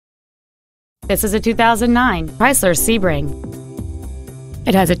This is a 2009 Chrysler Sebring.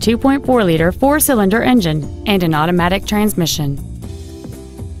 It has a 2.4-liter four-cylinder engine and an automatic transmission.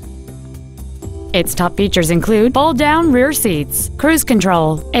 Its top features include fold-down rear seats, cruise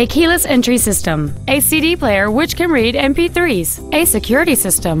control, a keyless entry system, a CD player which can read MP3s, a security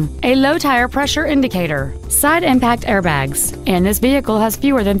system, a low tire pressure indicator, side impact airbags, and this vehicle has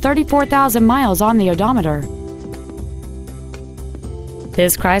fewer than 34,000 miles on the odometer.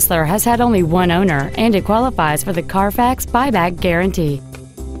 This Chrysler has had only one owner and it qualifies for the Carfax buyback guarantee.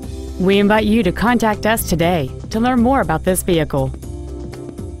 We invite you to contact us today to learn more about this vehicle.